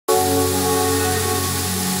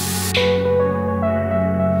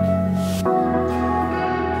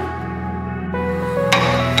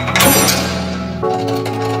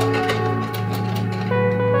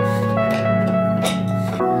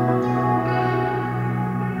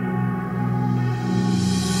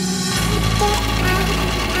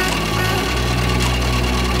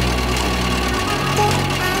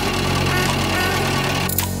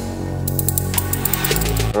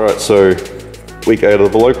so week 8 of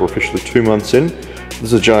the vlog, we're officially 2 months in. This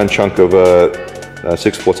is a giant chunk of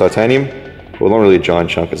 6-4 titanium. Well, not really a giant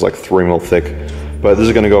chunk, it's like 3 mil thick. But this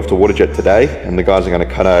is going to go off to Waterjet today, and the guys are going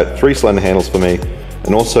to cut out 3 cylinder handles for me,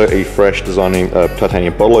 and also a fresh designing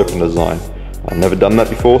titanium bottle opener design. I've never done that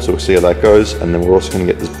before, so we'll see how that goes. And then we're also going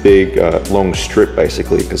to get this big long strip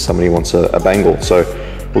basically, because somebody wants a bangle. So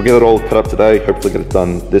we'll get it all cut up today, hopefully get it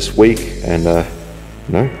done this week, and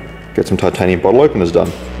you know, get some titanium bottle openers done.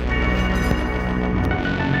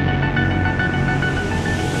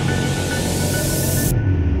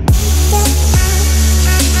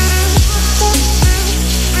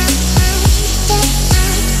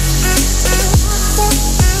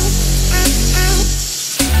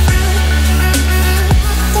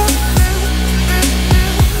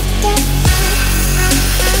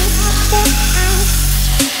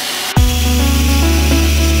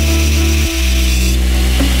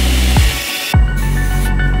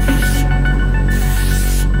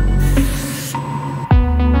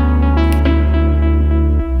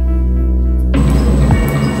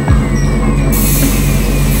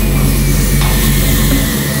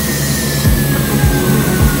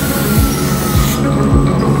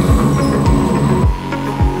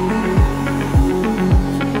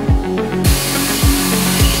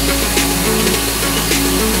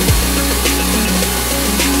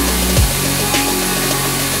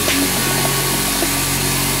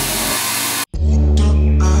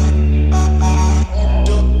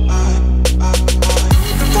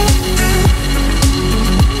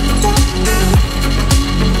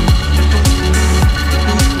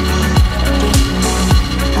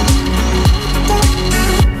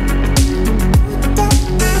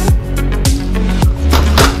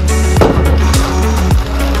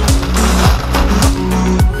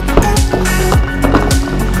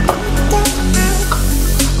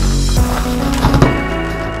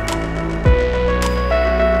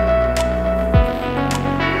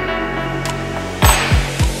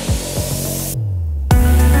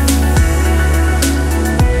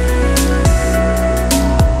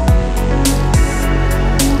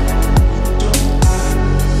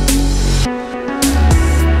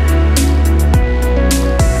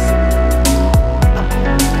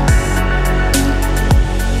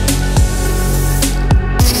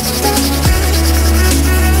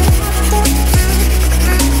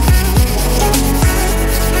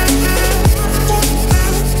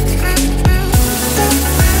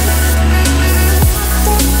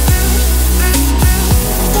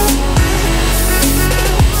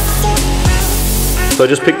 So I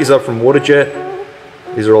just picked these up from Waterjet.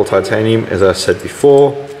 These are all titanium, as I said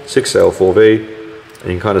before, 6L4V, and you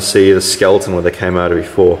can kind of see the skeleton where they came out of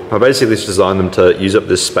before. I basically just designed them to use up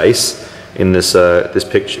this space in this this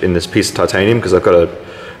piece of titanium, because I've got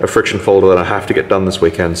a friction folder that I have to get done this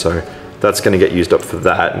weekend, so that's going to get used up for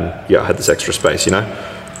that, and yeah, I had this extra space, you know.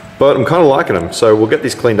 But I'm kind of liking them, so we'll get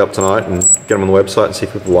these cleaned up tonight and get them on the website and see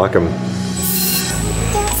if people like them.